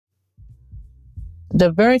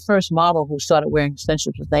The very first model who started wearing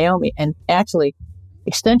extensions was Naomi. And actually,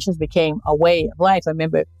 extensions became a way of life. I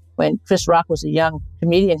remember when Chris Rock was a young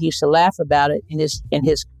comedian, he used to laugh about it in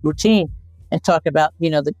his routine and talk about,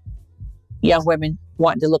 the young women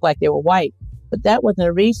wanting to look like they were white. But that wasn't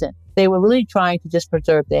a reason. They were really trying to just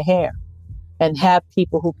preserve their hair and have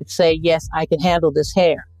people who could say, yes, I can handle this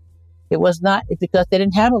hair. It was not because they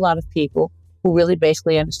didn't have a lot of people who really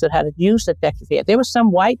basically understood how to use the texture of hair. There were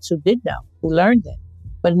some whites who did know, who learned it,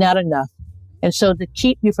 but not enough. And so to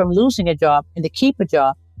keep you from losing a job and to keep a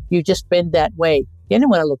job, you just bend that way. They didn't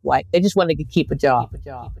want to look white. They just wanted to keep a job.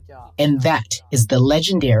 And that is the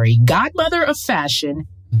legendary godmother of fashion,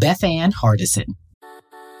 BETHANN Hardison.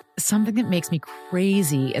 Something that makes me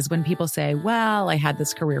crazy is when people say, well, I had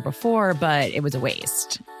this career before, but it was a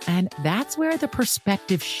waste. And that's where the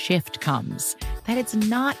perspective shift comes, that it's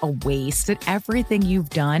not a waste, that everything you've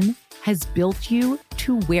done has built you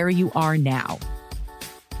to where you are now.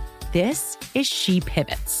 This is She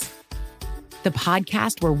Pivots, the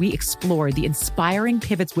podcast where we explore the inspiring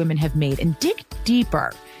pivots women have made and dig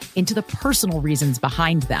deeper into the personal reasons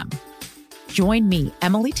behind them. Join me,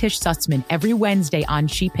 Emily Tish Sussman, every Wednesday on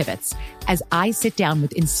She Pivots as I sit down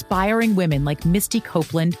with inspiring women like Misty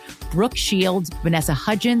Copeland, Brooke Shields, Vanessa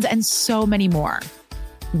Hudgens, and so many more.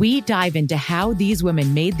 We dive into how these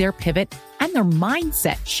women made their pivot and their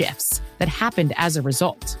mindset shifts that happened as a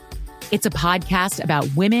result. It's a podcast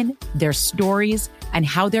about women, their stories, and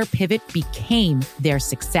how their pivot became their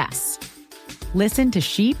success. Listen to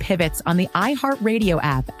She Pivots on the iHeartRadio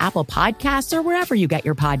app, Apple Podcasts, or wherever you get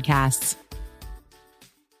your podcasts.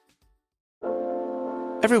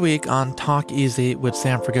 Every week on Talk Easy with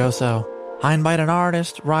Sam Fragoso, I invite an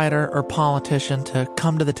artist, writer, or politician to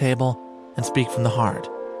come to the table and speak from the heart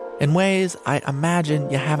in ways I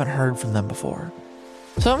imagine you haven't heard from them before.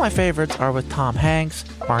 Some of my favorites are with Tom Hanks,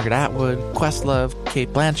 Margaret Atwood, Questlove,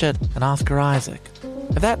 Cate Blanchett, and Oscar Isaac.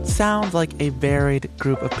 If that sounds like a varied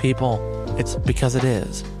group of people, it's because it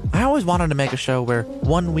is. I always wanted to make a show where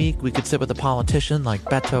one week we could sit with a politician like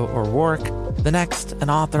Beto O'Rourke, the next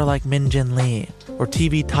an author like Min Jin Lee, or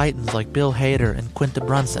TV titans like Bill Hader and Quinta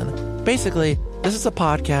Brunson. Basically, this is a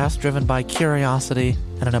podcast driven by curiosity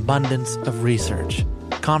and an abundance of research.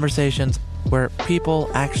 Conversations where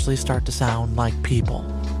people actually start to sound like people.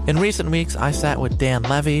 In recent weeks, I sat with Dan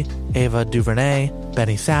Levy, Ava DuVernay,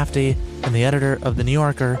 Benny Safdie, and the editor of The New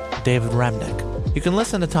Yorker, David Remnick. You can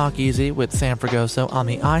listen to Talk Easy with Sam Fragoso on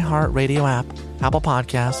the iHeartRadio app, Apple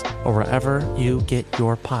Podcasts, or wherever you get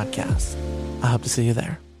your podcasts. I hope to see you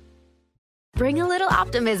there. Bring a little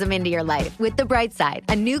optimism into your life with The Bright Side,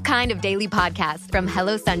 a new kind of daily podcast from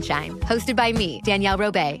Hello Sunshine, hosted by me, Danielle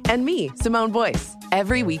Robay. And me, Simone Boyce.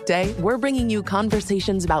 Every weekday, we're bringing you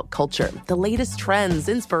conversations about culture, the latest trends,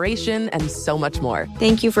 inspiration, and so much more.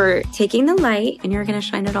 Thank you for taking the light, and you're going to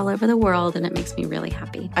shine it all over the world, and it makes me really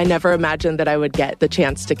happy. I never imagined that I would get the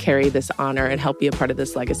chance to carry this honor and help be a part of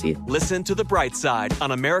this legacy. Listen to The Bright Side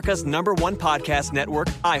on America's #1 podcast network,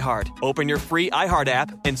 iHeart. Open your free iHeart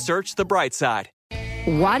app and search The Bright Side.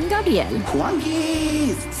 Juan Gabriel,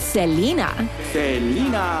 Juanquis, Selena,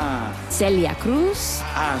 Celia Cruz,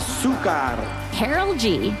 Azúcar, Karol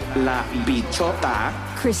G, La Bichota,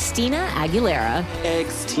 Christina Aguilera,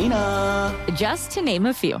 Ex-Tina. Just to name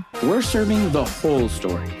a few. We're serving the whole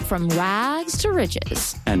story. From rags to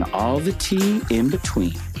riches. And all the tea in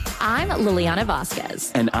between. I'm Liliana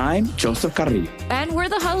Vasquez. And I'm Joseph Carrillo. And we're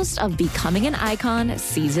the host of Becoming an Icon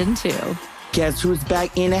Season 2. Guess who's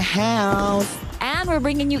back in the house? And we're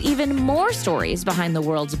bringing you even more stories behind the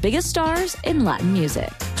world's biggest stars in Latin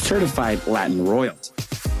music. Certified Latin royalty.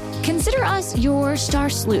 Consider us your star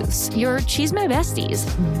sleuths, your chisme besties,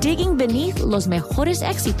 digging beneath los mejores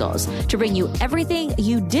éxitos to bring you everything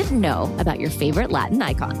you didn't know about your favorite Latin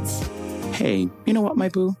icons. Hey, you know what, my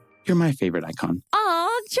boo? You're my favorite icon.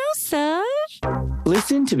 Aw, Joseph.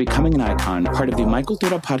 Listen to Becoming an Icon, part of the Michael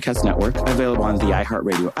Dura Podcast Network, available on the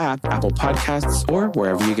iHeartRadio app, Apple Podcasts, or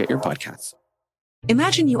wherever you get your podcasts.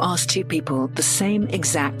 Imagine you ask two people the same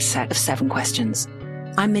exact set of 7 questions.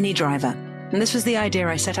 I'm Minnie Driver, and this was the idea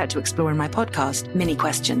I set out to explore in my podcast, Minnie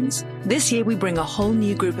Questions. This year, we bring a whole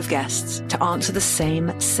new group of guests to answer the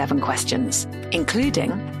same 7 questions,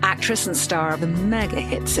 including actress and star of the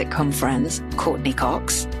mega-hit sitcom Friends, Courtney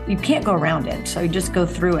Cox. You can't go around it, so you just go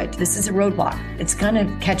through it. This is a roadblock. It's going to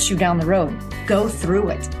catch you down the road. Go through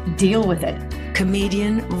it. Deal with it.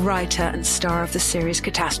 Comedian, writer, and star of the series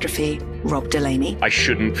Catastrophe, Rob Delaney. I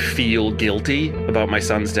shouldn't feel guilty about my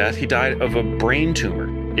son's death. He died of a brain tumor.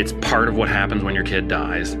 It's part of what happens when your kid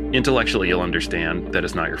dies. Intellectually, you'll understand that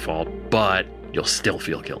it's not your fault, but you'll still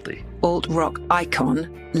feel guilty. Alt-rock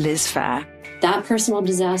icon, Liz Phair. That personal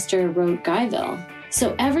disaster wrote Guyville.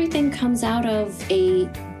 So everything comes out of a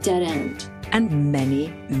dead end. And many,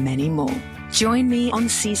 many more. Join me on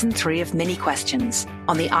season 3 of Mini Questions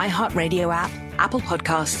on the iHeartRadio app, Apple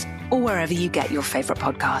Podcasts, or wherever you get your favorite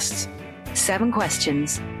podcasts. 7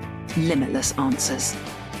 questions, limitless answers.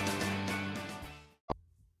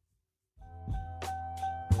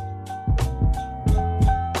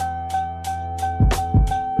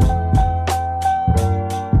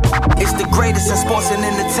 It's the greatest in sports and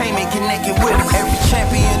entertainment, connected with them. Every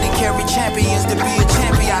champion and carry champions to be a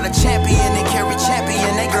champion. Got a champion and carry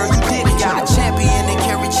champion. Hey girl, you did it. Got a champion and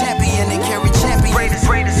carry champion and carry champion.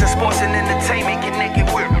 Greatest in sports and entertainment, connected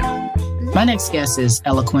with them. My next guest is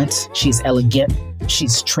eloquent. She's elegant.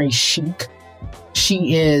 She's très chic.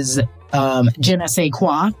 She is je ne sais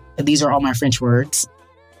quoi. These are all my French words.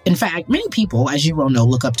 In fact, many people, as you well know,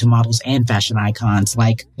 look up to models and fashion icons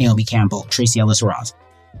like Naomi Campbell, Tracee Ellis Ross,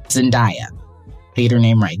 Zendaya. Get her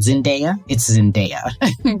name right. Zendaya? It's Zendaya.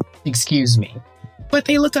 Excuse me. But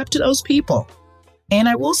they look up to those people. And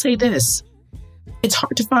I will say this. It's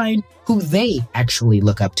hard to find who they actually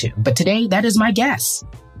look up to. But today, that is my guess.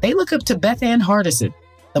 They look up to BETHANN HARDISON,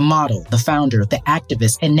 the model, the founder, the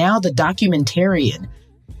activist, and now the documentarian.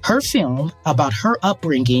 Her film about her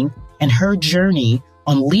upbringing and her journey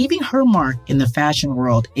on leaving her mark in the fashion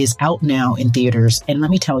world is out now in theaters. And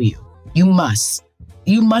let me tell you, you must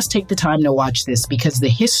take the time to watch this, because the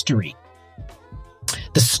history,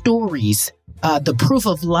 the stories, the proof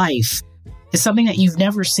of life is something that you've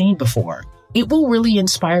never seen before. It will really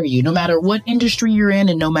inspire you no matter what industry you're in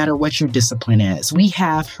and no matter what your discipline is. We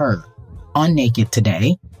have her on Naked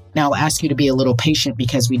today. Now, I'll ask you to be a little patient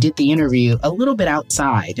because we did the interview a little bit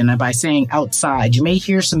outside. And by saying outside, you may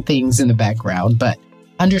hear some things in the background, but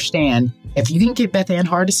understand, if you can get BETHANN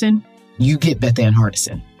HARDISON, you get BETHANN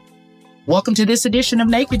HARDISON. Welcome to this edition of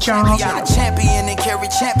Naked, y'all.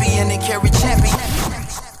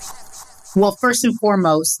 Well, first and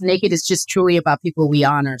foremost, Naked is just truly about people we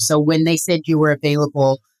honor. So when they said you were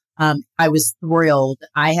available, I was thrilled.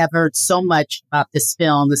 I have heard so much about this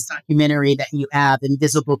film, this documentary that you have,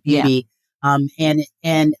 Invisible Beauty. Yeah.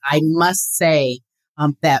 And I must say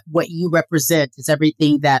that what you represent is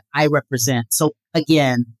everything that I represent. So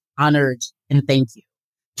again, honored and thank you.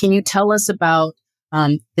 Can you tell us about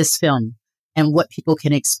this film and what people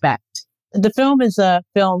can expect? The film is a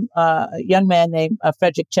film, a young man named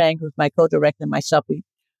Frederick Chang, who's my co-director, and myself.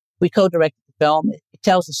 We co-directed the film. It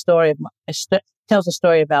tells a story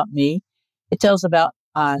about me. It tells about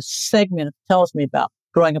a segment. It tells me about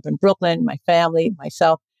growing up in Brooklyn, my family,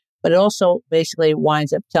 myself. But it also basically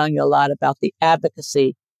winds up telling you a lot about the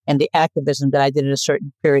advocacy and the activism that I did in a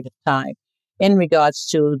certain period of time in regards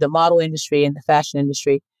to the model industry and the fashion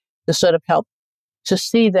industry, to sort of help to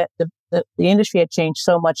see that the industry had changed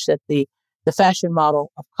so much that the fashion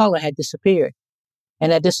model of color had disappeared.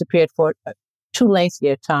 And that disappeared for too lengthy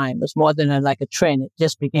a time. It was more than a trend. It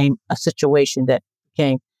just became a situation that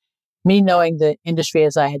became me knowing the industry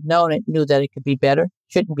as I had known it, knew that it could be better,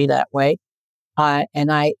 shouldn't be that way.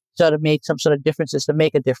 And I sort of made some sort of differences to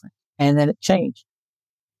make a difference. And then it changed.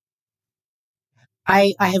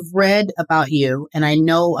 I have read about you, and I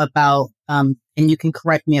know about, and you can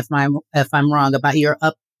correct me if I'm wrong, about your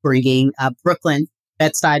upbringing, Brooklyn,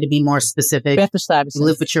 Bed-Stuy to be more specific. Bedford-Stuyvesant. You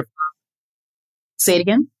live with your... Say it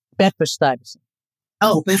again? Bedford-Stuyvesant.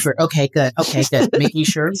 Oh, Bedford. Okay, good. Making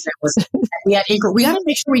sure that was... We got to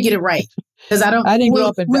make sure we get it right. Because I didn't grow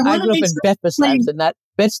up in... I grew up in Bedford-Stuyvesant.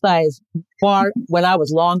 Bedford-Stuy is far, when I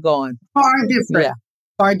was long gone. Far different. Yeah.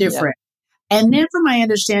 Far different. Yeah. And then from my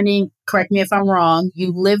understanding, correct me if I'm wrong,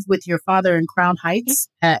 you lived with your father in Crown Heights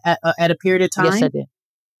at a period of time? Yes, I did.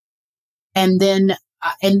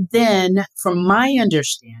 And then from my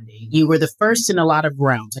understanding, you were the first in a lot of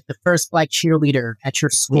rounds, like the first Black cheerleader at your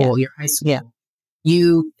school, your high school. Yeah.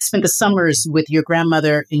 You spent the summers with your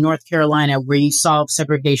grandmother in North Carolina, where you saw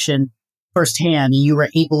segregation firsthand, and you were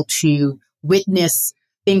able to witness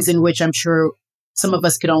things in which I'm sure some of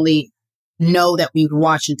us could only know that we would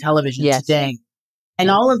watch in television today. And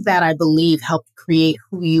all of that, I believe, helped create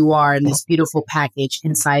who you are in this beautiful package,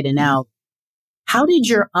 inside and out. How did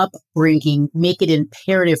your upbringing make it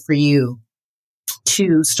imperative for you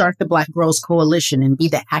to start the Black Girls Coalition and be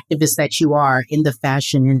the activist that you are in the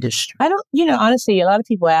fashion industry? I don't, honestly, a lot of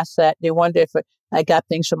people ask that. They wonder if I got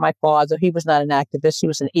things from my father. He was not an activist. He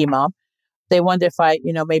was an imam. They wonder if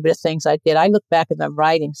maybe the things I did. I look back at them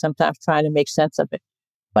writing, sometimes trying to make sense of it.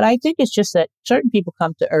 But I think it's just that certain people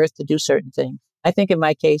come to earth to do certain things. I think in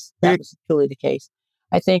my case, that was truly the case.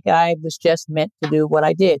 I think I was just meant to do what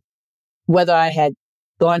I did. Whether I had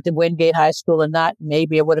gone to Wingate High School or not,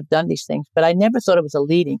 maybe I would have done these things. But I never thought it was a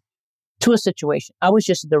leading to a situation. I was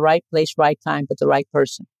just at the right place, right time, but the right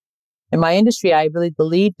person. In my industry, I really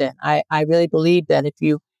believed in. I really believed that if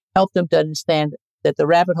you help them to understand that the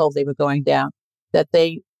rabbit hole they were going down, that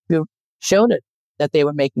you showed it, that they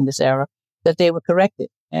were making this error, that they would correct it.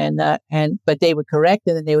 But they would correct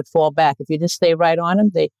it and they would fall back. If you didn't stay right on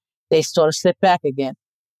them, they sort of slip back again.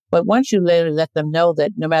 But once you let them know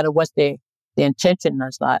that no matter what their intention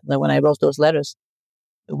is, not like when I wrote those letters,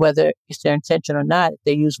 whether it's their intention or not, if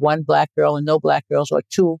they use one black girl and no black girls, or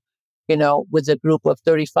two, with a group of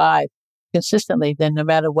 35 consistently, then no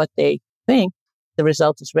matter what they think, the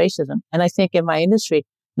result is racism. And I think in my industry,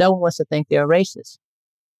 no one wants to think they're racist.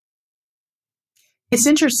 It's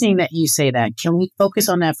interesting that you say that. Can we focus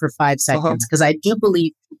on that for 5 seconds? Because I do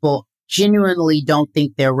believe people genuinely don't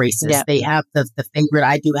think they're racist. Yeah. They have the favorite,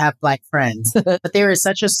 I do have black friends, but there is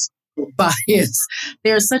such a bias.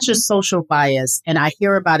 There's such a social bias. And I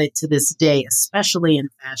hear about it to this day, especially in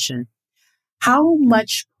fashion. How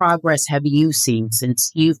much progress have you seen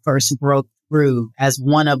since you first broke through as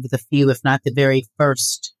one of the few, if not the very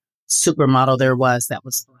first supermodel there was that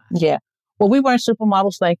was black? Yeah. Well, we weren't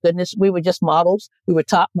supermodels, thank goodness. We were just models. We were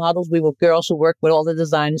top models. We were girls who worked with all the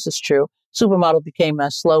designers. It's true. Supermodel became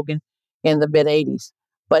a slogan in the mid-'80s.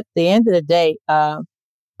 But at the end of the day,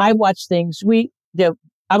 I watched things.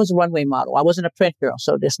 I was a runway model. I wasn't a print girl,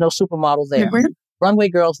 so there's no supermodel there. Mm-hmm. Runway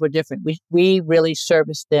girls were different. We really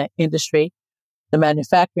serviced the industry, the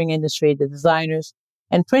manufacturing industry, the designers,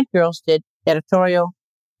 and print girls did editorial,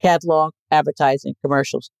 catalog, advertising,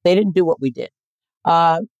 commercials. They didn't do what we did.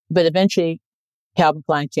 But eventually, Calvin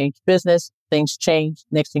Klein changed business. Things changed.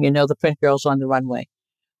 Next thing you know, the print girls on the runway.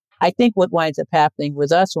 I think what winds up happening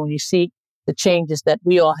with us when you see the changes that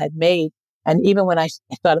we all had made, and even when I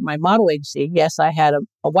started my model agency, yes, I had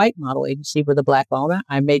a white model agency with a black owner.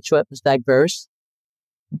 I made sure it was diverse.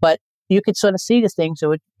 But you could sort of see the things that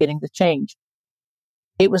were beginning to change.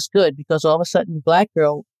 It was good because all of a sudden, the black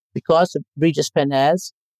girl, because of Regis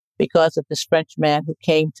Penez, because of this French man who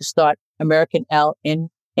came to start American Elle in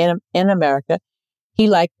America, he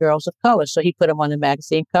liked girls of color. So he put them on the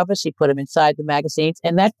magazine covers. He put them inside the magazines.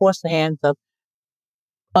 And that forced the hands of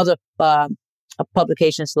other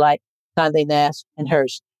publications like Condé Nast and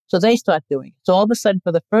Hearst. So they start doing it. So all of a sudden,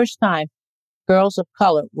 for the first time, girls of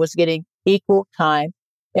color was getting equal time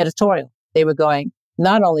editorial. They were going,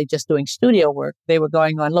 not only just doing studio work, they were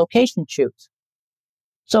going on location shoots.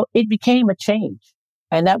 So it became a change.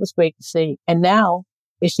 And that was great to see. And now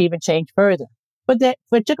it's even changed further. But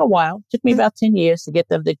it took a while. It took me about 10 years to get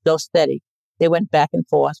them to go steady. They went back and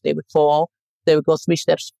forth. They would fall. They would go 3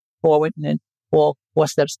 steps forward and then fall 4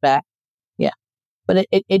 steps back. Yeah. But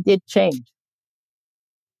it did change.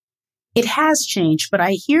 It has changed, but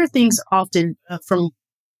I hear things often from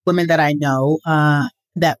women that I know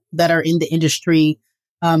that are in the industry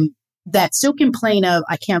that still complain of,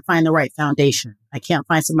 I can't find the right foundation. I can't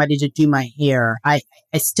find somebody to do my hair. I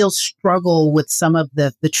still struggle with some of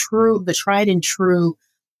the tried and true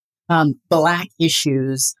Black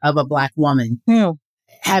issues of a Black woman. Hmm.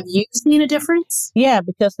 Have you seen a difference? Yeah,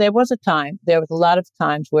 because there was a lot of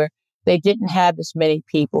times where they didn't have as many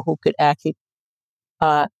people who could actually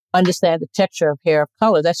understand the texture of hair of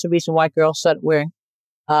color. That's the reason why girls started wearing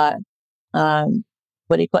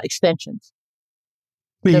extensions.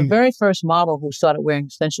 The very first model who started wearing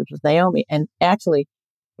extensions was Naomi. And actually,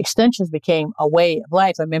 extensions became a way of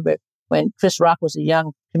life. I remember when Chris Rock was a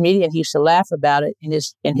young comedian, he used to laugh about it in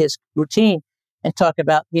his routine and talk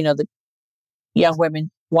about, the young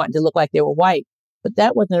women wanting to look like they were white. But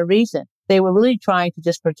that wasn't the reason. They were really trying to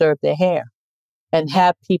just preserve their hair and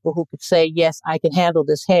have people who could say, yes, I can handle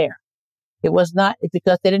this hair. It was not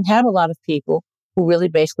because they didn't have a lot of people who really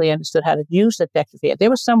basically understood how to use the texture of hair. There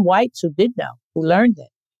were some whites who did know, who learned it,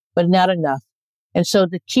 but not enough. And so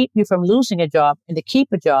to keep you from losing a job and to keep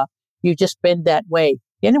a job, you just bend that way.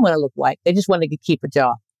 They didn't want to look white. They just wanted to keep a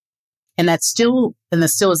job. And that still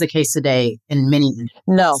is the case today in many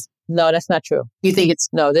industries. No, that's not true. You think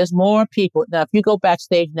No, there's more people. Now, if you go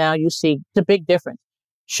backstage now, you see the big difference.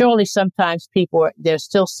 Surely sometimes there's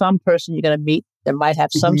still some person you're going to meet that might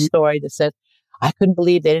have some story that says, I couldn't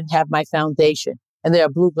believe they didn't have my foundation and they're a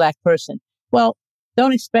blue-black person. Well,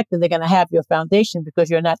 don't expect that they're going to have your foundation because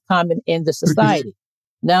you're not common in the society.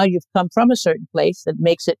 Now you've come from a certain place that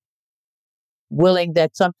makes it willing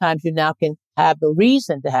that sometimes you now can have the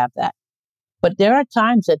reason to have that. But there are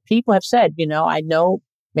times that people have said, I know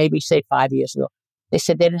maybe say 5 years ago, they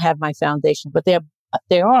said they didn't have my foundation, but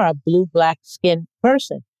they are a blue-black skin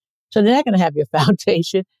person. So they're not going to have your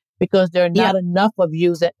foundation because there are not enough of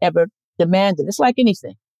you that ever demanded. It's like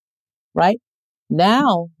anything, right?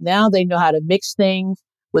 Now they know how to mix things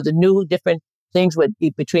with the new different things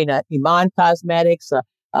between Iman Cosmetics,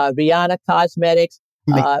 Rihanna Cosmetics,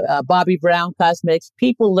 Bobby Brown Cosmetics.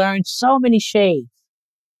 People learn so many shades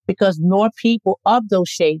because more people of those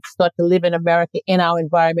shades start to live in America, in our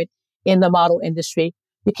environment, in the model industry.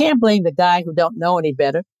 You can't blame the guy who don't know any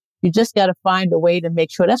better. You just got to find a way to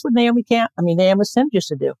make sure. That's what Naomi Sindh used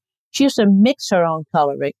to do. She used to mix her own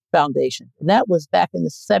color foundation. And that was back in the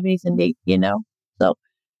 70s and 80s, you know. So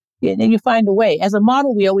you find a way. As a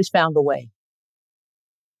model, we always found a way.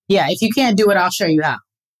 Yeah, if you can't do it, I'll show you how.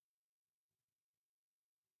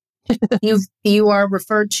 You are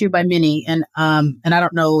referred to by many, and I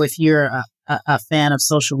don't know if you're a fan of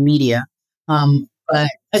social media, but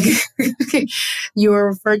you are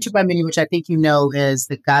referred to by many, which I think you know as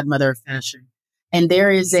the godmother of fashion. And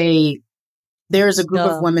there is a group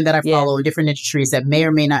of women that I follow in different industries that may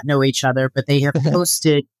or may not know each other, but they have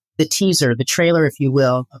posted the teaser, the trailer, if you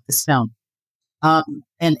will, of this film, and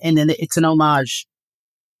then it's an homage.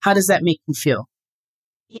 How does that make you feel?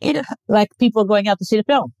 Like people going out to see the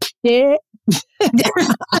film. Yeah.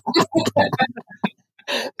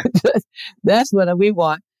 That's what we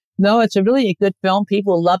want. No, it's really a good film.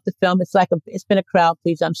 People love the film. It's been a crowd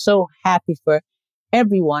pleaser. I'm so happy for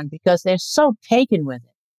everyone because they're so taken with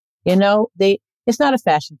it. You know, it's not a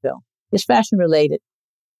fashion film. It's fashion related.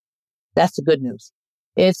 That's the good news.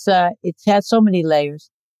 It's had so many layers.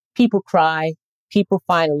 People cry. People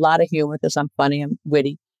find a lot of humor because I'm funny. I'm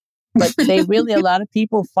witty. But a lot of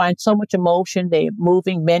people find so much emotion. They're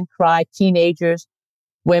moving. Men cry, teenagers,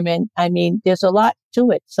 women. I mean, there's a lot to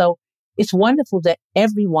it. So it's wonderful that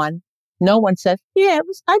no one says, I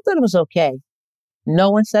thought it was okay.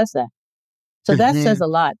 No one says that. So that says a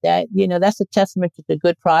lot. That, that's a testament to the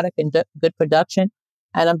good product and good production.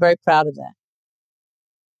 And I'm very proud of that.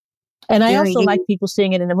 And I also like people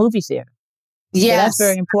seeing it in the movie theater. Yes. So that's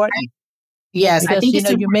very important. Yes. Because, I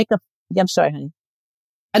think I'm sorry, honey.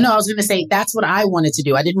 No, I was going to say that's what I wanted to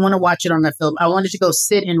do. I didn't want to watch it on the film. I wanted to go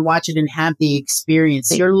sit and watch it and have the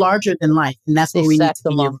experience. You're larger than life, and that's what we need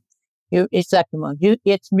to do.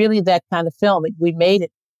 It's really that kind of film. We made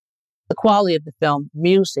it. The quality of the film,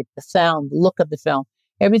 music, the sound, the look of the film,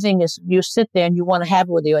 everything is. You sit there and you want to have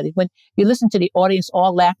it with the audience. When you listen to the audience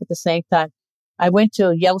all laugh at the same time. I went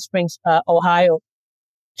to Yellow Springs, Ohio,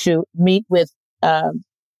 to meet with Dave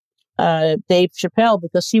Chappelle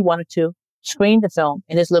because he wanted to screen the film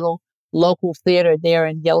in his little local theater there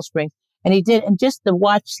in Yellow Springs. And he did. And just to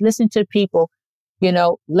listen to people,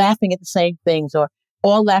 laughing at the same things or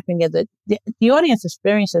all laughing at the audience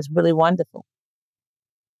experience is really wonderful.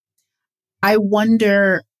 I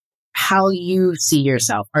wonder how you see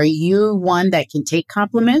yourself. Are you one that can take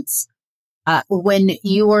compliments? When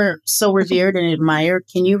you are so revered and admired,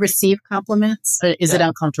 can you receive compliments? Or is it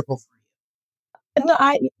uncomfortable for you? No,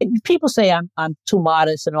 people say I'm too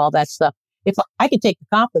modest and all that stuff. If I can take the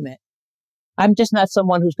compliment, I'm just not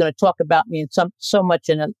someone who's going to talk about me in so much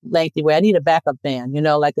in a lengthy way. I need a backup band,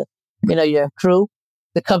 your crew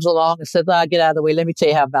that comes along and says, get out of the way. Let me tell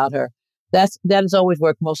you how about her. That has always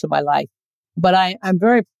worked most of my life. But I'm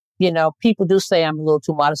very, people do say I'm a little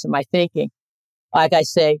too modest in my thinking. Like I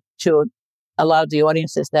say to a lot of the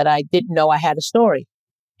audiences that I didn't know I had a story.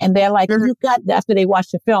 And they're like, after they watch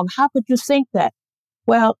the film, how could you think that?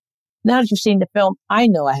 Well, now that you've seen the film, I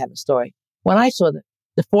know I have a story. When I saw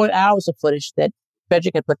the 4 hours of footage that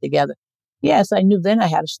Frederick had put together, yes, I knew then I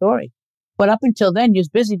had a story. But up until then, you're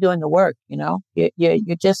busy doing the work,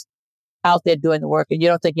 You're just out there doing the work, and you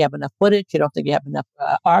don't think you have enough footage. You don't think you have enough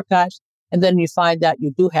archives. And then you find out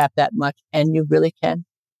you do have that much, and you really can,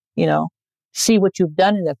 see what you've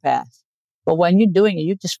done in the past. But when you're doing it,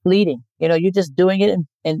 you're just fleeting. You're just doing it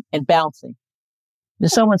and bouncing. If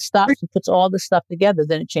someone stops and puts all this stuff together,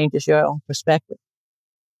 then it changes your own perspective.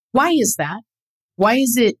 Why is that? Why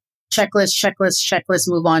is it checklist,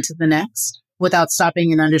 move on to the next without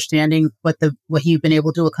stopping and understanding what you've been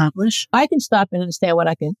able to accomplish? I can stop and understand what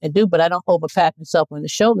I can do, but I don't overpat myself on the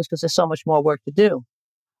shoulders because there's so much more work to do.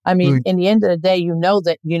 I mean, in the end of the day,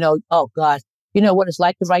 oh God, what it's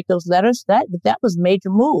like to write those letters? That was a major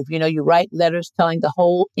move. You write letters telling the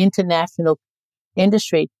whole international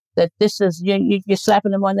industry that this is, you're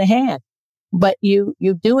slapping them on the hand. But you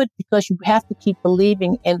do it because you have to keep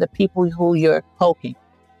believing in the people who you're poking.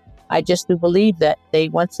 I just do believe that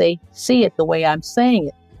once they see it the way I'm saying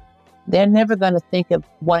it, they're never going to think of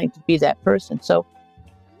wanting to be that person. So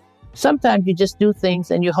sometimes you just do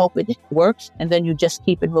things and you hope it works, and then you just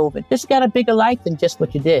keep it moving. Just got a bigger life than just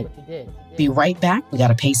what you did. Be right back. We got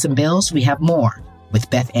to pay some bills. We have more with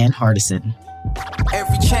BETHANN Hardison.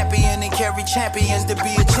 Every champion and carry champions to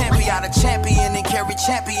be a champion. A champion and carry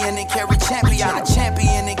champion and carry champion. A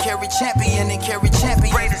champion and carry champion and carry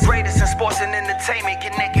champion. Greatest in sports and entertainment,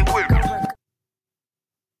 connected with them.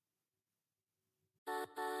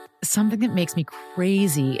 Something that makes me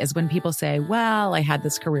crazy is when people say, well, I had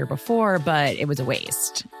this career before, but it was a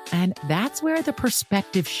waste. And that's where the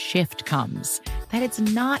perspective shift comes, that it's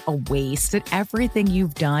not a waste, that everything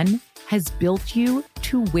you've done has built you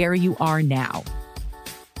to where you are now.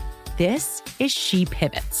 This is She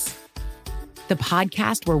Pivots, the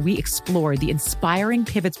podcast where we explore the inspiring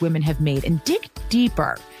pivots women have made and dig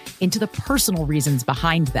deeper into the personal reasons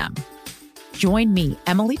behind them. Join me,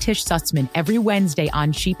 Emily Tish Sussman, every Wednesday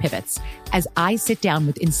on She Pivots as I sit down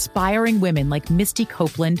with inspiring women like Misty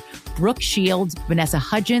Copeland, Brooke Shields, Vanessa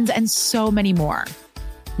Hudgens, and so many more.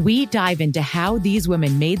 We dive into how these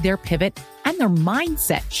women made their pivot and their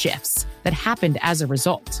mindset shifts that happened as a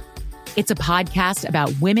result. It's a podcast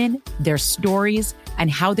about women, their stories,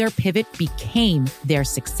 and how their pivot became their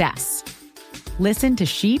success. Listen to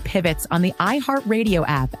She Pivots on the iHeartRadio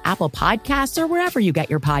app, Apple Podcasts, or wherever you get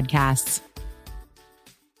your podcasts.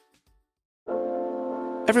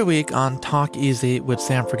 Every week on Talk Easy with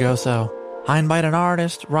Sam Fragoso, I invite an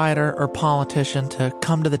artist, writer, or politician to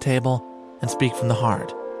come to the table and speak from the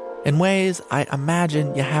heart in ways I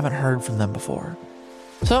imagine you haven't heard from them before.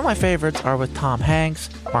 Some of my favorites are with Tom Hanks,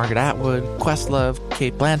 Margaret Atwood, Questlove,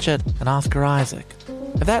 Cate Blanchett, and Oscar Isaac.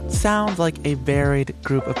 If that sounds like a varied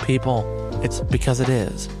group of people, it's because it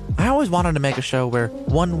is. I always wanted to make a show where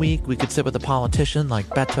one week we could sit with a politician like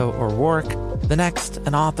Beto O'Rourke, the next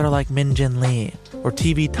an author like Min Jin Lee, or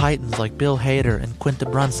TV titans like Bill Hader and Quinta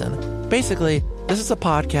Brunson. Basically, this is a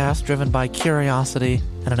podcast driven by curiosity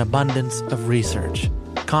and an abundance of research.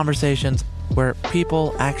 Conversations where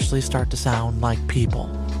people actually start to sound like people.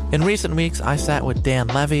 In recent weeks, I sat with Dan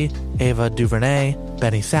Levy, Ava DuVernay,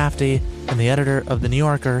 Benny Safdie, and the editor of The New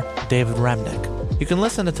Yorker, David Remnick. You can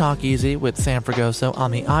listen to Talk Easy with Sam Fragoso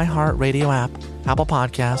on the iHeartRadio app, Apple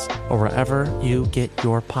Podcasts, or wherever you get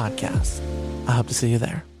your podcasts. I hope to see you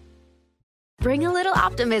there. Bring a little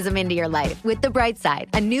optimism into your life with The Bright Side,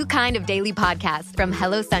 a new kind of daily podcast from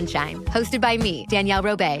Hello Sunshine, hosted by me, Danielle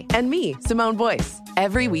Robay. And me, Simone Boyce.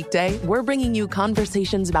 Every weekday, we're bringing you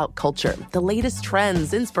conversations about culture, the latest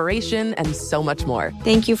trends, inspiration, and so much more.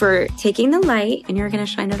 Thank you for taking the light, and you're going to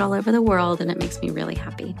shine it all over the world, and it makes me really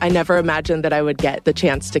happy. I never imagined that I would get the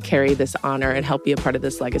chance to carry this honor and help be a part of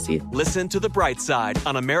this legacy. Listen to The Bright Side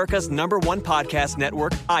on America's #1 podcast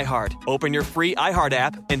network, iHeart. Open your free iHeart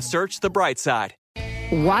app and search The Bright Side.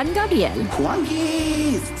 Juan Gabriel,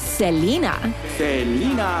 Juanquis, Selena,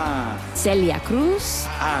 Selena, Celia Cruz,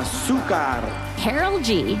 Azúcar, Harold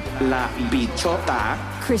G, La Bichota,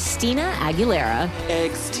 Christina Aguilera,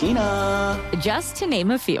 Ex-Tina. Just to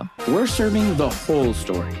name a few. We're serving the whole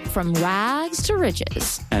story. From rags to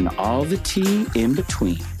riches. And all the tea in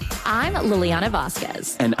between. I'm Liliana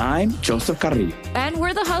Vasquez. And I'm Joseph Carrillo. And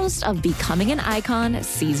we're the host of Becoming an Icon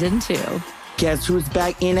Season 2. Guess who's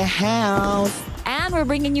back in the house? And we're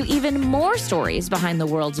bringing you even more stories behind the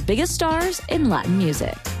world's biggest stars in Latin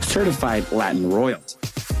music. Certified Latin royalty.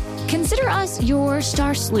 Consider us your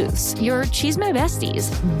star sleuths, your chisme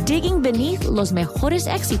besties, digging beneath los mejores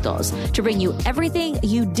éxitos to bring you everything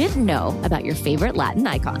you didn't know about your favorite Latin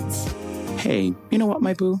icons. Hey, you know what,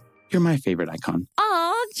 my boo? You're my favorite icon.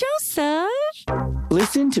 Aw, Joseph.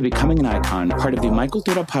 Listen to Becoming an Icon, part of the Michael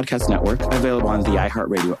Dura Podcast Network, available on the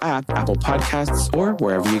iHeartRadio app, Apple Podcasts, or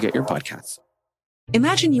wherever you get your podcasts.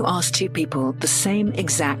 Imagine you ask two people the same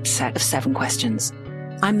exact set of 7 questions.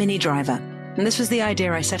 I'm Minnie Driver, and this was the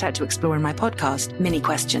idea I set out to explore in my podcast, Mini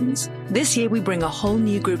Questions. This year, we bring a whole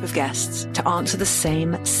new group of guests to answer the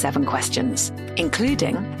same 7 questions,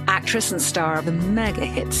 including actress and star of the mega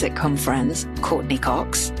hit sitcom Friends, Courtney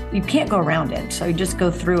Cox. You can't go around it, so you just go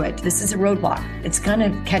through it. This is a roadblock. It's going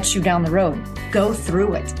to catch you down the road. Go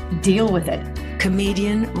through it. Deal with it.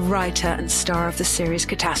 Comedian, writer, and star of the series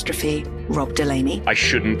Catastrophe, Rob Delaney. I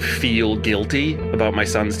shouldn't feel guilty about my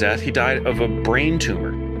son's death. He died of a brain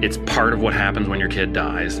tumor. It's part of what happens when your kid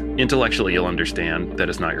dies. Intellectually, you'll understand that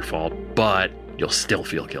it's not your fault, but you'll still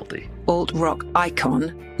feel guilty. Alt-rock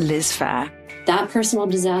icon, Liz Phair. That personal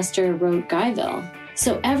disaster wrote Guyville.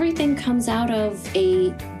 So everything comes out of a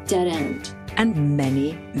dead end. And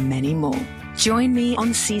many, many more. Join me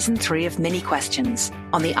on Season 3 of Mini Questions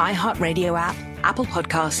on the iHeartRadio app, Apple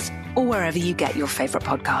Podcasts, or wherever you get your favorite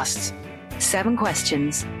podcasts. 7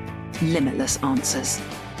 questions, limitless answers.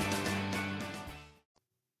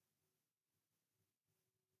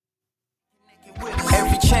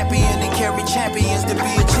 Every champion and carry champions to be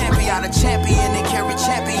a champion. A champion and carry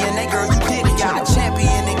champion. That girl, you did it. Got a champion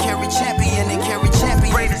and carry champion and carry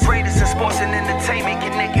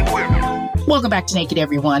Welcome back to Naked,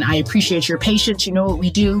 everyone. I appreciate your patience. You know what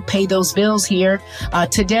we do, pay those bills here.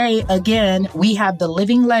 Today, again, we have the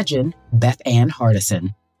living legend, BETHANN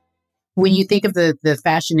Hardison. When you think of the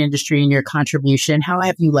fashion industry and your contribution, how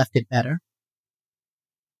have you left it better?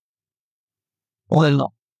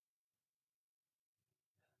 Well,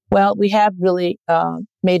 we have really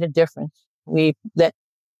made a difference. We've let,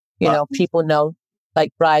 people know,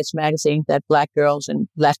 like Brides Magazine, that Black girls and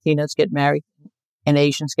Latinas get married and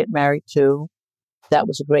Asians get married too. That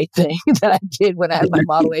was a great thing that I did when I had my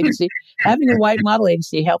model agency. Having a white model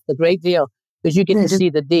agency helped a great deal because you get to see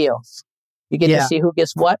the deals. You get to see who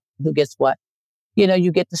gets what.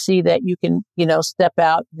 You get to see that you can, step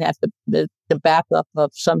out and have the backup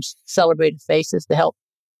of some celebrated faces to help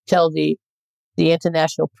tell the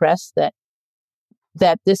international press that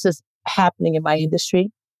this is happening in my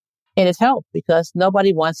industry. And it helped because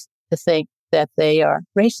nobody wants to think that they are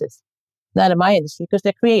racist. Not in my industry because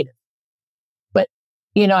they're creative. But,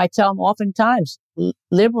 I tell them oftentimes,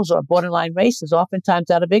 liberals are borderline racist, oftentimes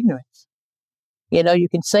out of ignorance. You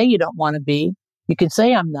can say you don't want to be, you can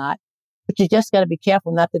say I'm not, but you just got to be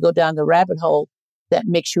careful not to go down the rabbit hole that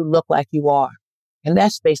makes you look like you are. And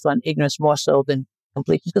that's based on ignorance more so than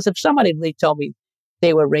completeness. Because if somebody really told me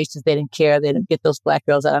they were racist, they didn't care, they didn't get those black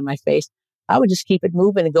girls out of my face, I would just keep it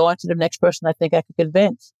moving and go on to the next person I think I could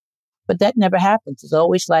convince. But that never happens. It's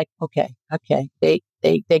always like, okay, they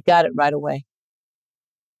got it right away.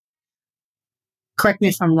 Correct me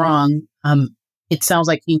if I'm wrong. It sounds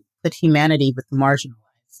like you put humanity with the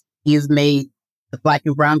marginalized. You've made the Black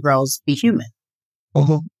and brown girls be human,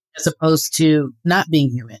 as opposed to not being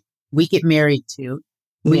human. We get married too.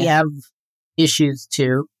 We have issues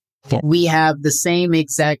too. Yeah. We have the same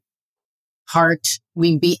exact heart.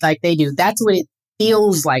 We beat like they do. That's what it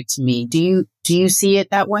feels like to me. Do you see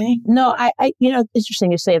it that way? No, I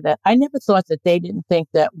interesting you say that. I never thought that they didn't think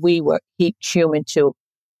that we were human too.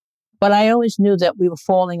 But I always knew that we were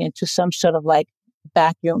falling into some sort of like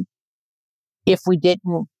vacuum if we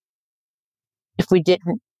didn't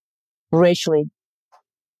racially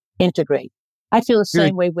integrate. I feel the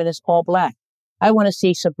same way when it's all black. I want to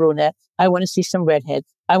see some brunettes. I want to see some redheads.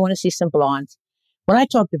 I want to see some blondes. When I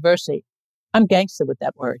talk diversity, I'm gangster with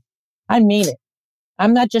that word. I mean it.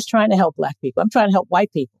 I'm not just trying to help black people. I'm trying to help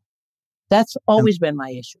white people. That's always been my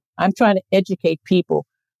issue. I'm trying to educate people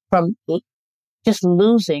from just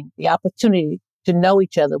losing the opportunity to know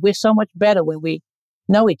each other. We're so much better when we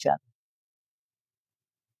know each other.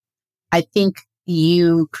 I think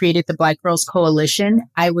you created the Black Girls Coalition.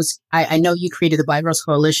 I know you created the Black Girls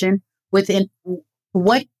Coalition.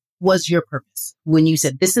 What was your purpose when you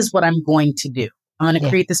said, this is what I'm going to do? I'm going to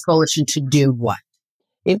create this coalition to do what?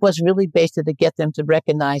 It was really based to get them to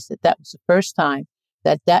recognize that was the first time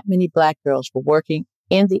that many black girls were working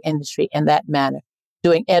in the industry in that manner,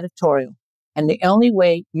 doing editorial. And the only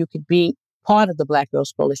way you could be part of the Black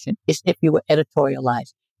Girls Coalition is if you were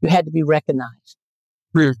editorialized. You had to be recognized.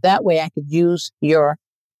 That way I could use your,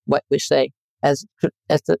 what we say, as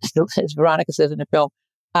Veronica says in the film,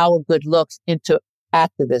 our good looks into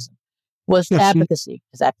activism. Advocacy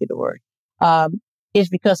is actually the word. Is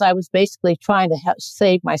because I was basically trying to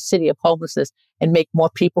save my city of homelessness and make more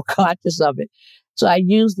people conscious of it. So I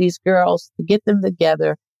used these girls to get them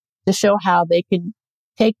together to show how they can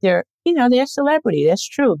take their celebrity. That's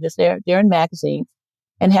true, because they're in magazines,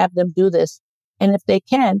 and have them do this. And if they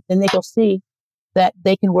can, then they will see that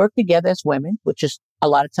they can work together as women, which is a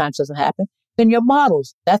lot of times doesn't happen. Then you're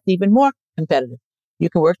models. That's even more competitive. You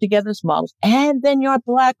can work together as models, and then you're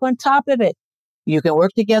black on top of it. You can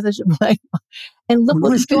work together as black. And look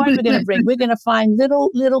what joy we're going to bring. We're going to find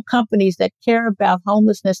little companies that care about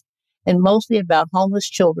homelessness, and mostly about homeless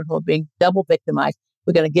children who are being double victimized.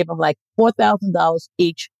 We're going to give them like $4,000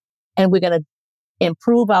 each, and we're going to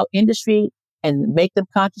improve our industry and make them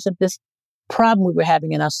conscious of this problem we were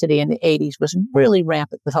having in our city in the 80s was really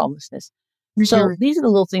rampant with homelessness. So these are the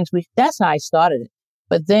little things that's how I started it.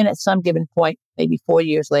 But then at some given point, maybe 4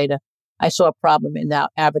 years later, I saw a problem in our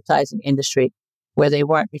advertising industry where they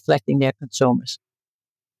weren't reflecting their consumers.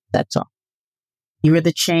 That's all. You were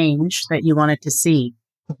the change that you wanted to see.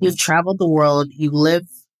 You've traveled the world. You live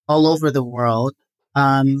all over the world.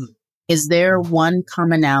 Is there one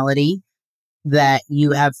commonality that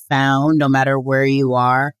you have found, no matter where you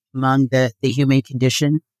are, among the human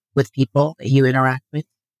condition with people that you interact with?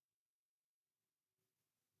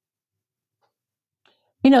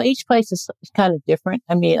 Each place is kind of different.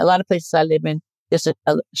 I mean, a lot of places I live in, there's a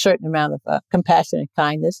certain amount of compassion and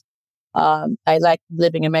kindness. I like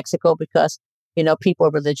living in Mexico because, people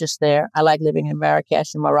are religious there. I like living in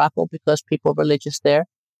Marrakesh and Morocco because people are religious there.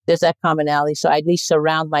 There's that commonality. So I at least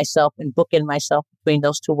surround myself and bookend myself between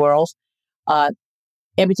those two worlds.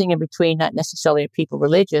 Everything in between, not necessarily people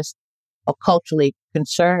religious or culturally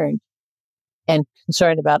concerned and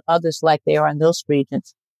concerned about others like they are in those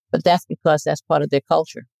regions. But that's because that's part of their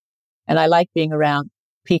culture. And I like being around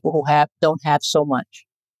people who don't have so much,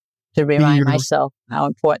 to remind myself how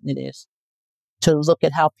important it is to look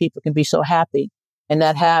at how people can be so happy and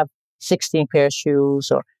not have 16 pair of shoes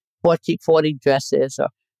or 40 dresses or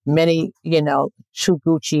many, 2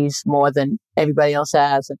 Gucci's more than everybody else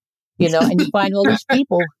has. And you find all these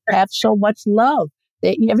people have so much love.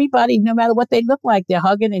 Everybody, no matter what they look like, they're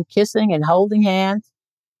hugging and kissing and holding hands.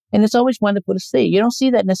 And it's always wonderful to see. You don't see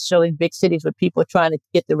that necessarily in big cities where people are trying to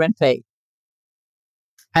get the rent paid.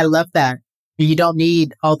 I love that. You don't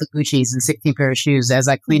need all the Gucci's and 16 pair of shoes as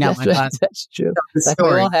I clean out my closet. That's true. Like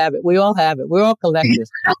we all have it. We all have it. We're all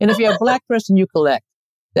collectors. And if you're a Black person, you collect.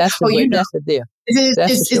 That's the that's the deal.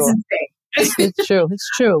 It's insane. It's true. It's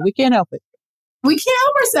true. We can't help it. We can't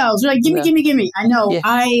help ourselves. We're like, give me. I know. Yeah.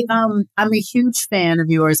 I'm a huge fan of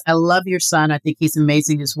yours. I love your son. I think he's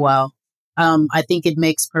amazing as well. I think it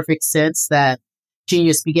makes perfect sense that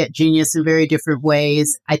genius beget genius in very different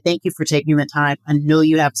ways. I thank you for taking the time. I know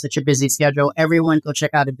you have such a busy schedule. Everyone go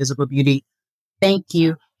check out Invisible Beauty. Thank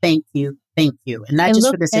you. And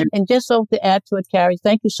for this. And just so to add to it, Carrie,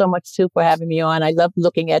 thank you so much too for having me on. I love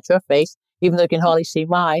looking at your face, even though you can hardly see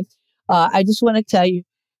mine. I just want to tell you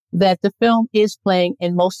that the film is playing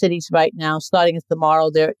in most cities right now, starting as tomorrow.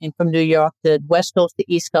 They're from New York, the West Coast, the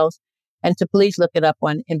East Coast. And to please look it up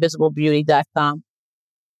on invisiblebeauty.com.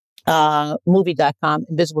 Movie.com,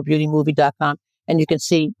 invisiblebeautymovie.com, and you can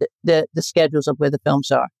see the schedules of where the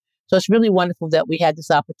films are. So it's really wonderful that we had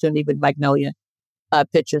this opportunity with Magnolia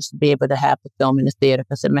Pictures to be able to have the film in the theater,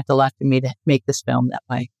 because it meant a lot to me to make this film that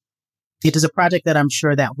way. It is a project that I'm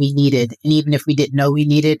sure that we needed. And even if we didn't know we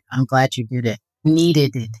needed, I'm glad you did it.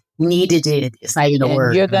 Needed it. It's not even a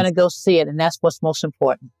word. You're going to go see it, and that's what's most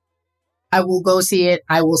important. I will go see it.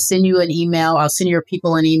 I will send you an email. I'll send your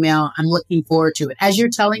people an email. I'm looking forward to it. As you're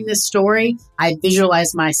telling this story, I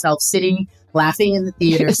visualize myself sitting, laughing in the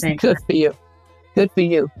theater saying, good for you. Good for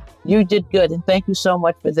you. You did good. And thank you so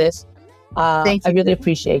much for this. Thank you. I really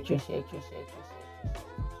appreciate you.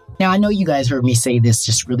 Now, I know you guys heard me say this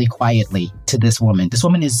just really quietly to this woman. This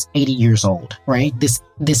woman is 80 years old, right? This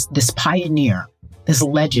pioneer, this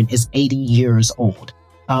legend is 80 years old.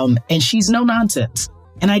 And she's no nonsense.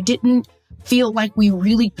 And I didn't feel like we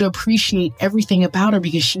really could appreciate everything about her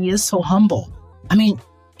because she is so humble. I mean,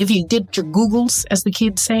 if you did your Googles, as the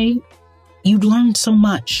kids say, you'd learn so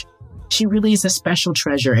much. She really is a special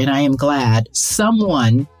treasure, and I am glad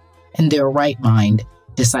someone in their right mind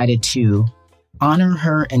decided to honor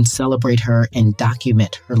her and celebrate her and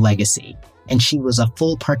document her legacy. And she was a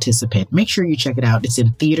full participant. Make sure you check it out. It's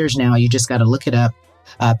in theaters now. You just got to look it up,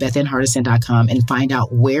 BETHANN.HARDISON.com, and find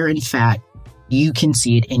out where, in fact, you can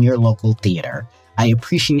see it in your local theater. I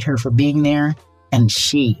appreciate her for being there. And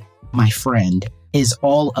she, my friend, is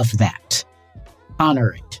all of that.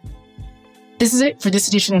 Honor it. This is it for this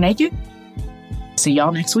edition of Naked. See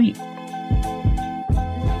y'all next week.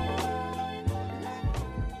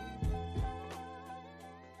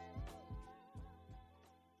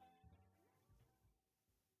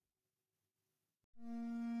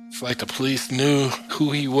 It's like the police knew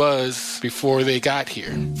who he was before they got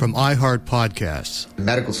here. From iHeart Podcasts. The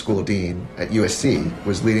medical school dean at USC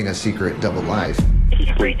was leading a secret double life. Is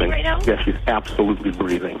she breathing right now? Yes, she's absolutely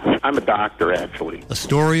breathing. I'm a doctor, actually. A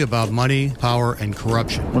story about money, power, and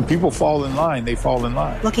corruption. When people fall in line, they fall in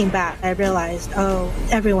line. Looking back, I realized,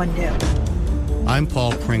 everyone knew. I'm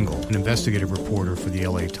Paul Pringle, an investigative reporter for the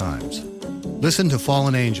LA Times. Listen to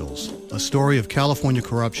Fallen Angels, a story of California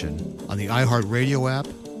corruption on the iHeart Radio app,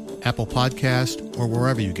 Apple Podcast, or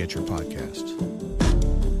wherever you get your podcasts.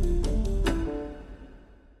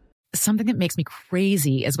 Something that makes me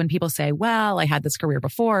crazy is when people say, well, I had this career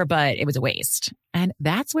before, but it was a waste. And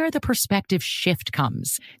that's where the perspective shift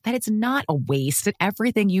comes, that it's not a waste, that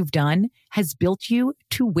everything you've done has built you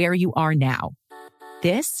to where you are now.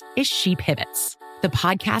 This is She Pivots, the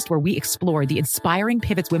podcast where we explore the inspiring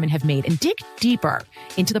pivots women have made and dig deeper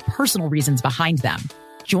into the personal reasons behind them.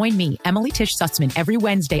 Join me, Emily Tish Sussman, every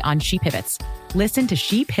Wednesday on She Pivots. Listen to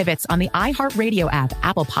She Pivots on the iHeartRadio app,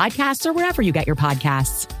 Apple Podcasts, or wherever you get your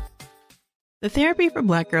podcasts. The Therapy for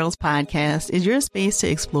Black Girls podcast is your space to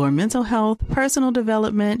explore mental health, personal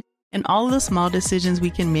development, and all of the small decisions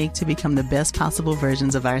we can make to become the best possible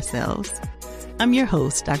versions of ourselves. I'm your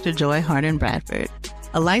host, Dr. Joy Harden Bradford,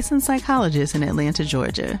 a licensed psychologist in Atlanta,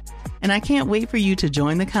 Georgia, and I can't wait for you to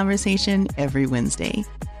join the conversation every Wednesday.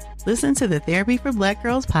 Listen to the Therapy for Black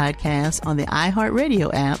Girls podcast on the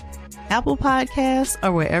iHeartRadio app, Apple Podcasts,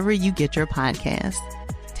 or wherever you get your podcasts.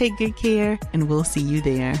 Take good care, and we'll see you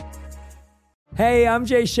there. Hey, I'm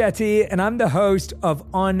Jay Shetty, and I'm the host of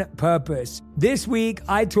On Purpose. This week,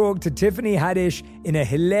 I talked to Tiffany Haddish in a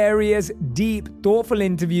hilarious, deep, thoughtful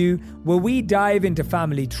interview where we dive into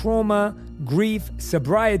family trauma, grief,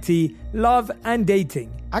 sobriety, love, and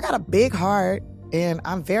dating. I got a big heart, and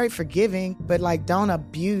I'm very forgiving, but don't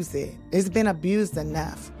abuse it. It's been abused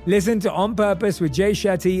enough. Listen to On Purpose with Jay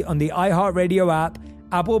Shetty on the iHeartRadio app,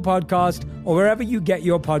 Apple Podcast, or wherever you get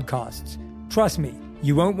your podcasts. Trust me,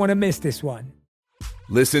 you won't want to miss this one.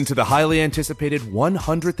 Listen to the highly anticipated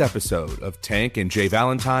 100th episode of Tank and Jay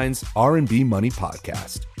Valentine's R&B Money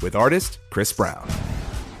Podcast with artist Chris Brown.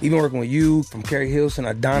 Even working with you, from Carrie Hilson,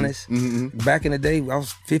 Adonis, back in the day, I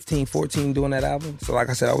was 15, 14 doing that album. So like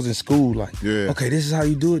I said, I was in school, okay, this is how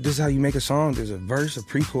you do it. This is how you make a song. There's a verse, a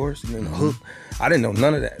pre-chorus, and then a hook. I didn't know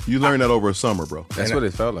none of that. You learned that over a summer, bro. That's what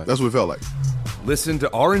it felt like. That's what it felt like. Listen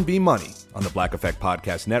to R&B Money on the Black Effect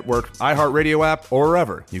Podcast Network, iHeartRadio app, or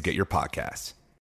wherever you get your podcasts.